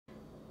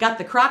got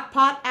the crock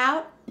pot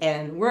out,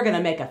 and we're gonna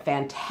make a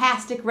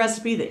fantastic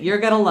recipe that you're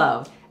gonna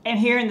love. And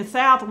here in the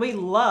South, we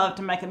love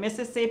to make a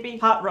Mississippi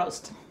pot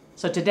roast.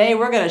 So today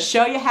we're gonna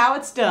show you how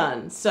it's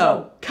done.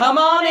 So come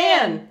on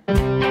in.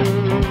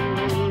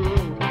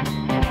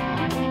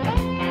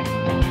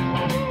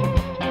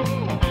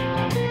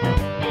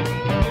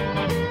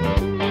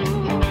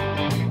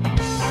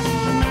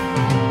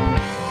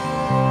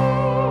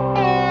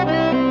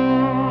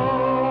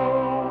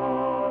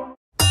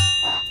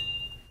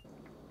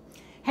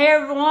 Hey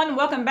everyone,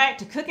 welcome back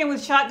to Cooking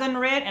with Shotgun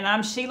Red, and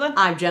I'm Sheila.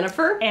 I'm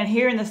Jennifer. And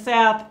here in the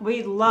South,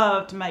 we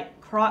love to make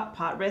crock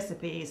pot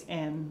recipes,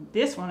 and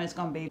this one is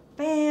going to be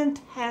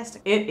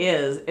fantastic. It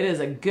is. It is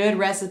a good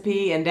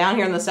recipe, and down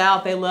here in the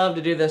South, they love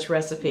to do this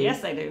recipe.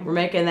 Yes, they do. We're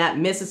making that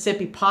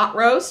Mississippi pot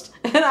roast,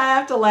 and I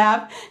have to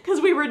laugh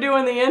because we were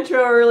doing the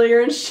intro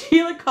earlier, and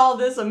Sheila called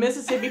this a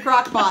Mississippi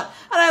crock pot,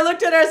 and I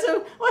looked at her and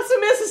said, "What's a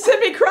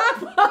Mississippi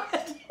crock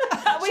pot?"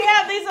 We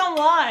have these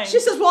online. She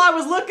says, "Well, I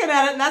was looking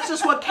at it, and that's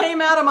just what came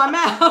out of my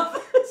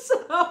mouth."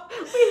 So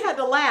we had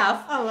to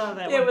laugh. I love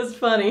that one. It was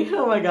funny.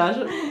 Oh my gosh.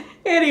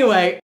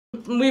 Anyway,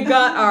 we've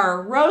got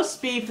our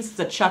roast beef. This is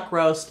a chuck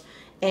roast,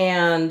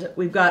 and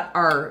we've got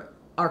our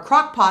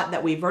crock pot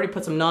that we've already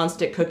put some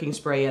nonstick cooking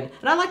spray in.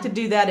 And I like to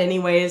do that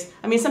anyways.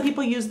 I mean, some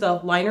people use the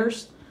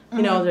liners,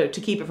 you know,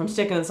 to keep it from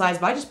sticking to the sides,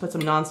 but I just put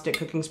some nonstick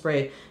cooking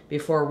spray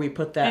before we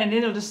put that. And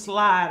it'll just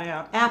slide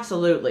out.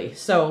 Absolutely.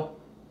 So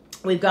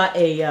we've got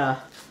a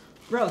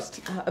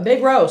Roast. a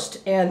big roast,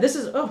 and this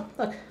is, oh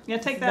look. Yeah,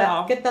 take that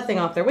off. Get that thing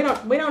off there. We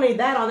don't need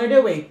that on there,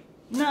 do we?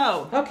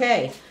 No.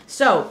 Okay,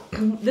 so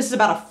this is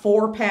about a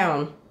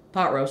 4-pound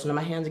pot roast, and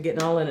my hands are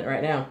getting all in it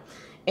right now.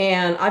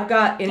 And I've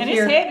got in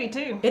here. And it's heavy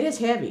too. It is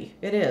heavy.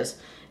 It is.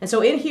 And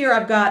so in here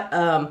I've got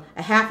a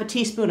half a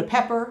teaspoon of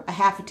pepper, a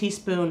half a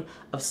teaspoon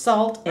of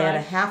salt, and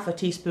a half a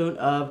teaspoon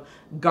of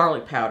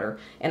garlic powder.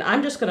 And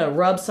I'm just going to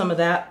rub some of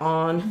that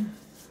on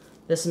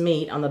this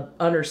meat on the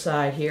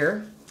underside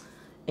here.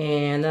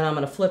 And then I'm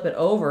going to flip it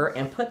over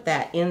and put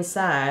that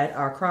inside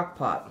our crock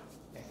pot.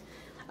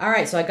 All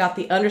right, so I got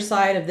the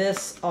underside of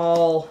this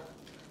all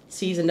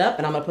seasoned up,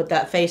 and I'm going to put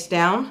that face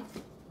down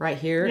right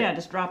here. Yeah,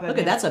 just drop it. Look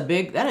at that is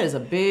a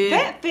big.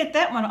 That fit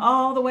that one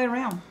all the way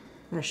around. I'm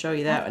going to show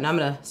you that, and I'm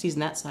going to season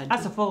that side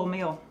That's too. a full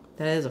meal.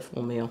 That is a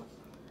full meal.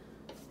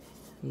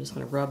 I'm just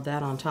going to rub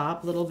that on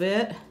top a little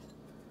bit.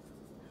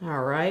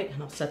 All right,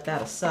 and I'll set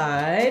that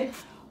aside.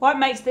 What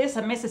makes this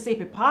a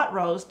Mississippi pot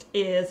roast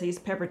is these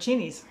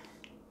pepperoncinis.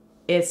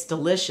 It's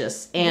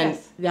delicious, and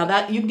yes. Now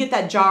that you can get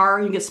that jar,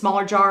 you can get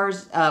smaller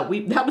jars. That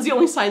was the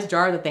only size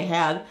jar that they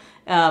had,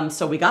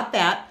 so we got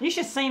that. You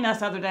should have seen us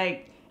the other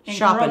day in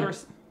Shopping.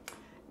 Kroger's,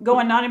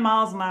 going 90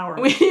 miles an hour.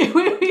 We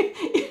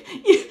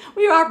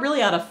are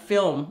really out of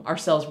film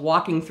ourselves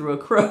walking through a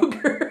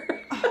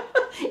Kroger.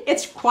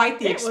 It's quite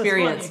the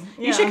experience.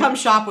 Yeah. You should come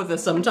shop with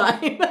us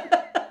sometime.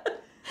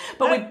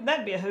 But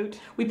that'd be a hoot.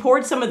 we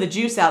poured some of the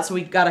juice out, so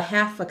we've got a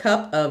half a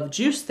cup of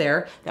juice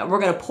there that we're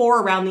going to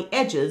pour around the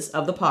edges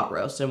of the pot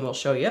roast, and we'll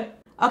show you.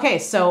 Okay,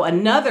 so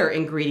another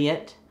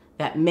ingredient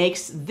that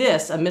makes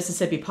this a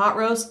Mississippi pot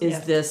roast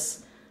is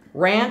this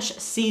ranch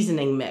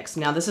seasoning mix.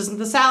 Now, this isn't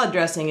the salad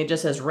dressing, it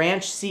just says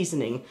ranch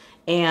seasoning,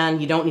 and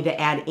you don't need to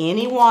add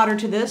any water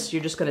to this.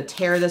 You're just going to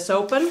tear this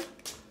open,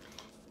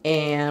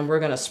 and we're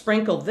going to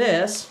sprinkle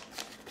this,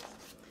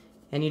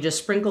 and you just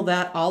sprinkle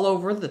that all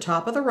over the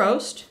top of the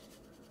roast.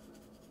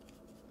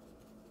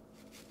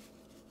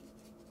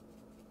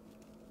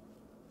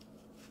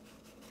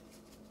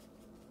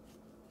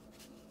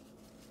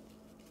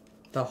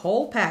 The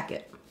whole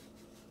packet.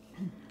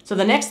 So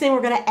the next thing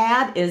we're going to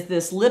add is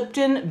this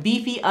Lipton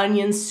Beefy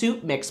Onion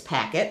Soup Mix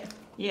packet.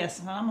 Yes,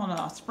 and I'm going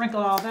to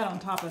sprinkle all that on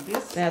top of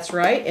this. That's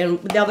right.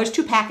 And now there's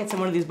 2 packets in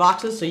one of these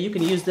boxes, so you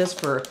can use this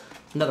for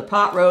another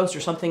pot roast or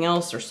something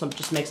else, or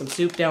just make some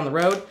soup down the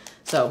road.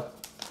 So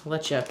I'll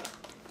let you,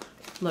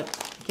 look,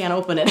 you can't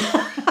open it.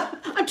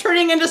 I'm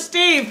turning into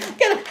Steve.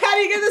 How do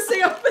you get this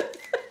thing open?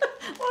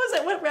 What was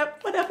it?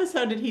 What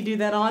episode did he do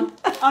that on?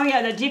 Oh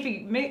yeah, the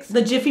Jiffy Mix.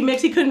 The Jiffy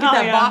Mix. He couldn't get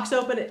that box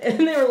open,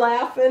 and they were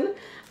laughing.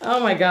 Oh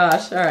my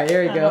gosh. All right,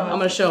 here we go. I'm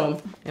going to show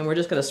them. And we're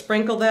just going to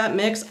sprinkle that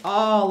mix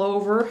all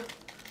over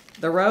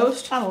the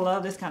roast. I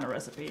love this kind of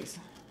recipes.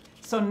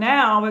 So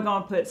now we're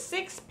going to put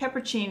 6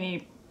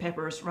 pepperoncini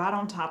peppers right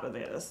on top of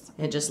this.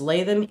 And just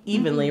lay them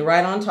evenly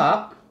right on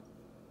top.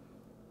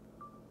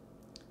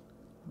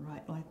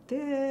 Right like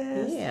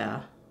this.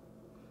 Yeah.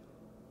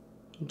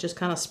 Just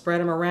kind of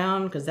spread them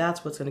around, because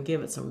that's what's going to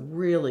give it some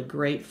really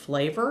great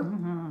flavor.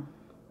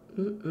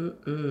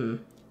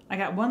 I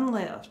got one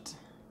left.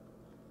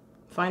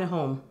 Find a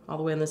home. All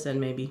the way on this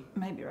end, maybe.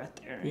 Maybe right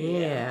there.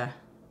 Yeah.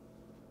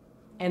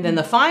 And then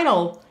the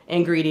final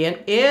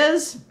ingredient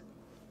is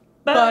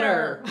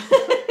butter.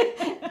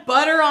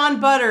 Butter on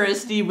butter,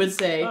 as Steve would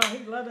say. Oh,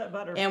 he'd love that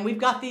butter. And we've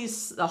got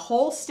these, a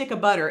whole stick of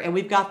butter, and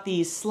we've got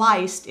these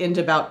sliced into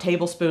about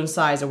tablespoon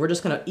size, and we're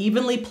just going to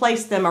evenly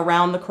place them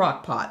around the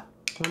crock pot.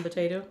 1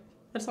 potato?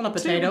 That's not a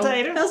potato. 2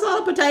 potatoes. That's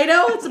not a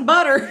potato. It's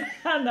butter.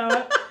 I know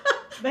it.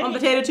 1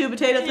 potato, 2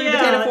 potato, 3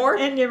 potato, 4.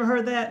 And you ever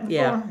heard that before?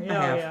 Yeah, I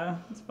have. Yeah,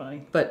 it's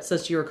funny. But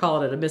since you were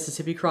calling it a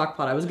Mississippi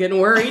Crockpot, I was getting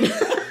worried.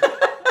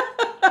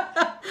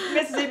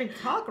 Mississippi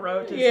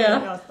cockroach.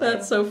 Yeah,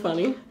 that's so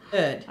funny.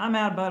 Good. I'm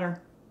out of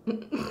butter.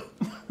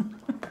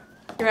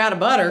 You're out of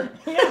butter?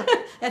 Yeah.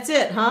 That's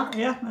it, huh?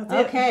 Yeah, that's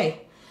it.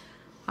 Okay.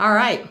 All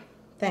right.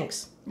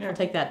 Thanks. Here. I'll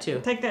take that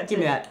too. Take that too. Give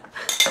me that.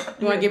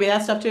 You want to give me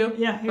that stuff too?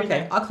 Yeah, here you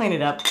Okay, go. I'll clean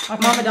it up. Okay.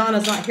 Mama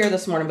Donna's not here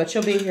this morning, but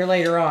she'll be here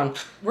later on.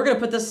 We're going to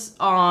put this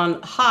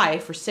on high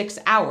for 6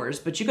 hours,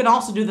 but you can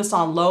also do this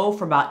on low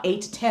for about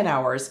 8 to 10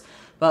 hours.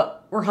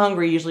 But we're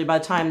hungry usually by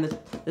the time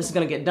this is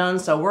going to get done,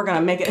 so we're going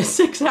to make it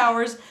 6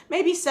 hours,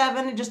 maybe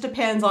 7. It just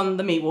depends on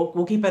the meat.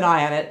 We'll keep an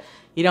eye on it.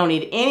 You don't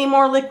need any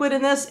more liquid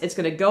in this. It's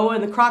going to go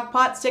in the crock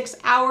pot 6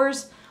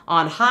 hours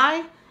on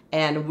high,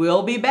 and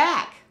we'll be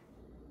back.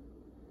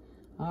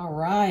 All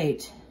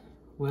right.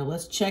 Well,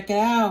 let's check it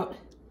out.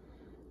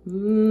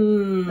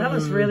 Mmm. That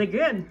was really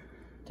good.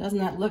 Doesn't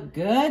that look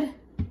good?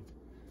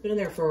 Been in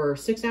there for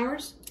 6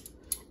 hours,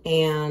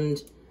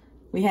 and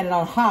we had it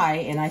on high,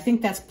 and I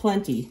think that's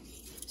plenty.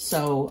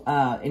 So,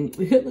 and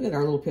we look at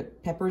our little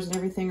peppers and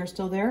everything are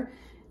still there.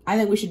 I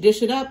think we should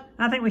dish it up.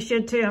 I think we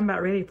should too. I'm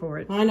about ready for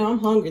it. I know, I'm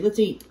hungry. Let's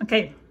eat.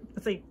 Okay,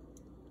 let's eat.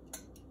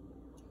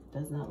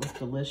 Doesn't that look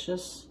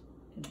delicious?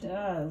 It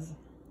does.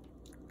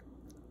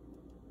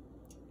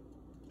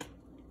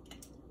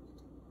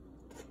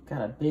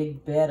 Got a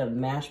big bed of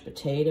mashed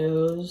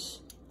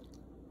potatoes.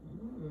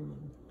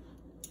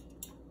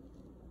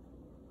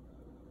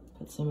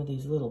 Put some of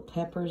these little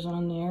peppers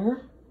on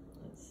there.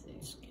 Let's see.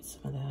 Let's get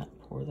some of that.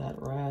 Pour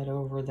that right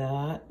over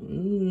that.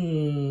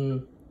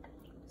 Mmm.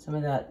 Some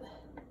of that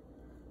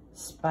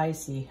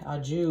spicy au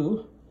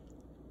jus.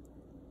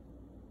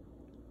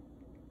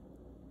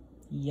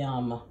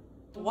 Yum.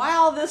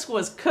 While this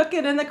was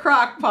cooking in the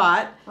crock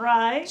pot,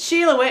 Right.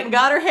 Sheila went and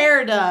got her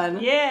hair done.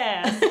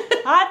 Yes.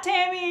 Hi,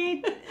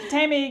 Tammy.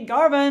 Tammy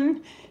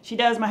Garvin. She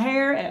does my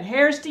hair at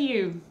Hairs to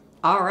You.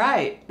 All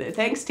right.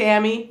 Thanks,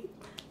 Tammy.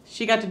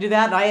 She got to do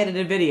that, and I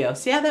edited a video.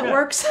 See how that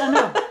works? I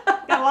know.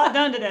 Got a lot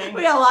done today.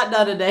 We got a lot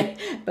done today.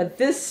 But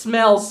this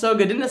smells so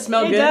good. Didn't it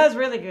smell good? It does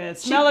really good.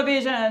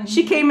 Smell-o-vision.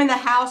 She came in the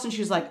house, and she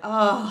was like,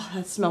 oh,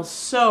 that smells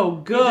so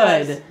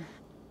good. It does.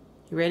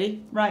 You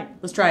ready? Right.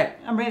 Let's try it.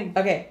 I'm ready.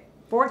 Okay.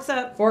 Forks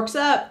up. Forks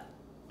up.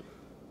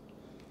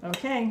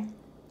 Okay.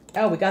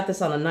 Oh, we got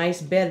this on a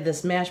nice bed of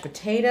this mashed Oh,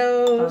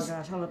 potatoes.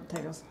 gosh. I love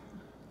potatoes.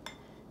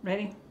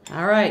 Ready?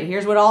 All right.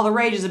 Here's what all the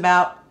rage is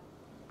about.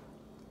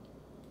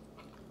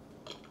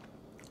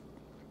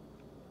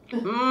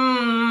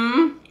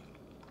 Mmm.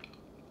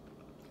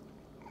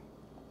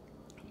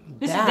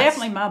 This is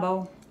definitely my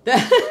bowl.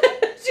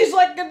 She's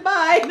like,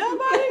 goodbye.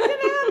 Nobody can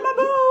have my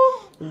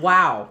bowl.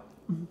 Wow.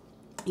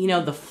 You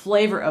know, the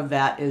flavor of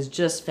that is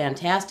just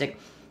fantastic.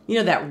 You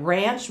know, that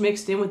ranch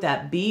mixed in with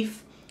that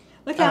beef.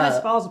 Look how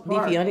this falls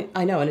apart. Beefy onion.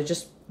 I know, and it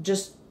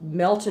just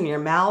melts in your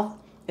mouth.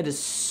 It is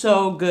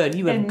so good.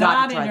 You have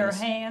got to try not in this.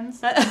 your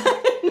hands.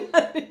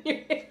 Not in your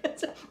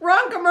hands.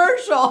 Wrong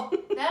commercial.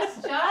 That's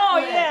chocolate. Oh,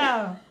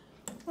 yeah.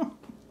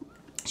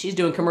 She's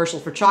doing commercial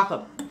for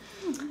chocolate.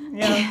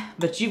 Yeah.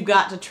 But you've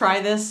got to try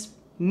this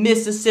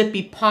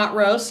Mississippi pot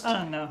roast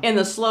Oh, no. in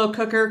the slow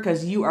cooker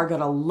because you are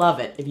going to love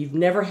it. If you've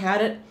never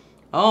had it,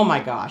 oh my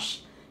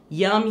gosh.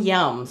 Yum,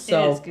 yum.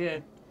 So It is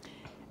good.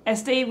 As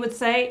Steve would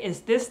say,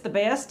 is this the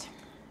best?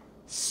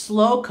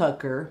 slow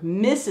cooker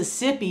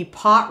Mississippi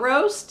pot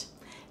roast.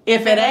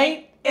 If it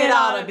ain't, it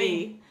ought to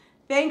be.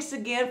 Thanks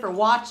again for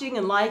watching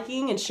and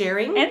liking and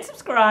sharing. And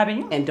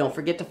subscribing. And don't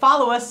forget to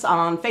follow us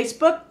on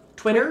Facebook,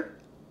 Twitter.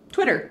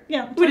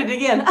 Yeah. We did it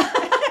again.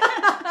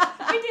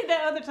 We did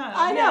that other time.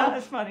 I know. Yeah,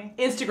 that's funny.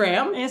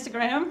 Instagram.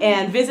 Instagram.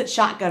 And visit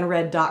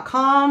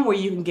shotgunred.com where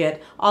you can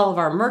get all of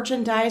our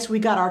merchandise. We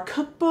got our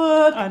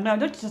cookbook. Oh, no,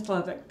 don't you just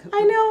love that cookbook?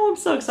 I know, I'm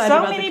so excited So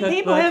about the many cookbook.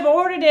 people have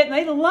ordered it and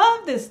they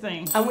love this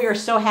thing. And we are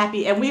so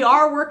happy. And we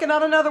are working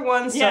on another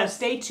one, so Yes.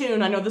 stay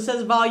tuned. I know this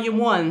says volume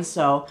 1,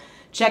 so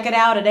check it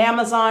out at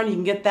Amazon. You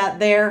can get that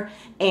there.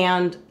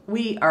 And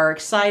we are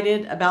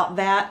excited about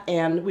that.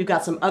 And we've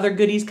got some other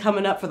goodies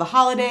coming up for the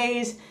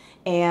holidays.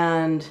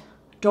 And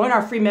join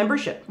our free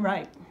membership.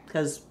 Right.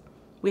 Because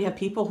we have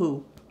people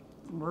who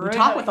we Really.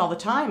 talk with all the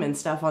time and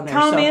stuff on there.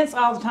 Comments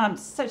all the time.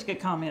 Such good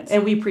comments.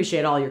 And we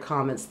appreciate all your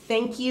comments.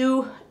 Thank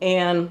you.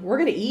 And we're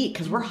going to eat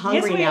because we're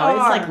hungry Yes, we now. It's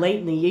are. like late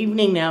in the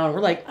evening now. And we're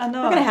like, I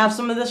know. we're going to have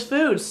some of this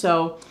food.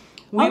 So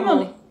we I'm will.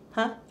 gonna-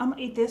 Huh? I'm going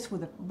to eat this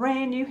with a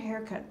brand new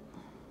haircut.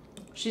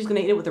 She's going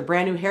to eat it with a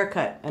brand new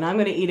haircut. And I'm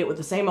going to eat it with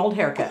the same old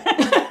haircut.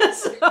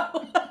 So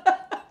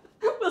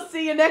we'll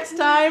see you next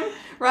time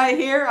right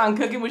here on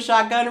Cooking with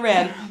Shotgun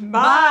Red.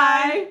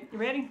 Bye. You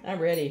ready? I'm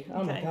ready.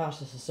 Oh my Okay. gosh,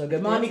 this is so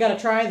good. Mom, you got to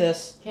try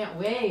this. Can't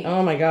wait.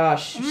 Oh my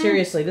gosh.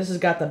 Seriously, this has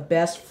got the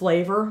best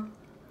flavor.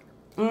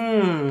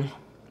 Mmm.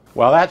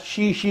 Well, that's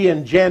She,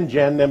 and Jen,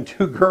 them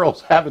two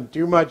girls having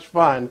too much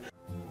fun.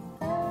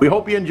 We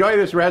hope you enjoy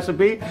this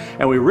recipe,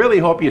 and we really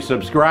hope you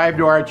subscribe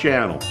to our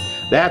channel.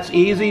 That's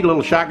easy.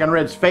 Little Shotgun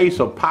Red's face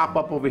will pop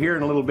up over here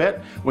in a little bit.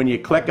 When you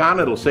click on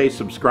it, it'll say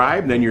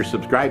subscribe, then you're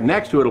subscribed.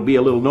 Next to it will be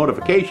a little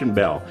notification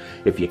bell.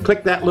 If you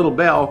click that little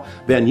bell,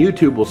 then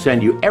YouTube will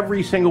send you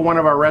every single one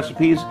of our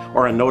recipes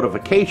or a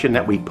notification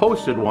that we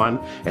posted one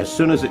as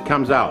soon as it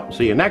comes out.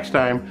 See you next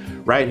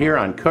time right here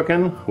on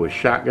Cooking with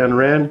Shotgun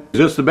Red. Is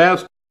this the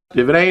best?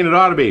 If it ain't, it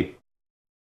ought to be.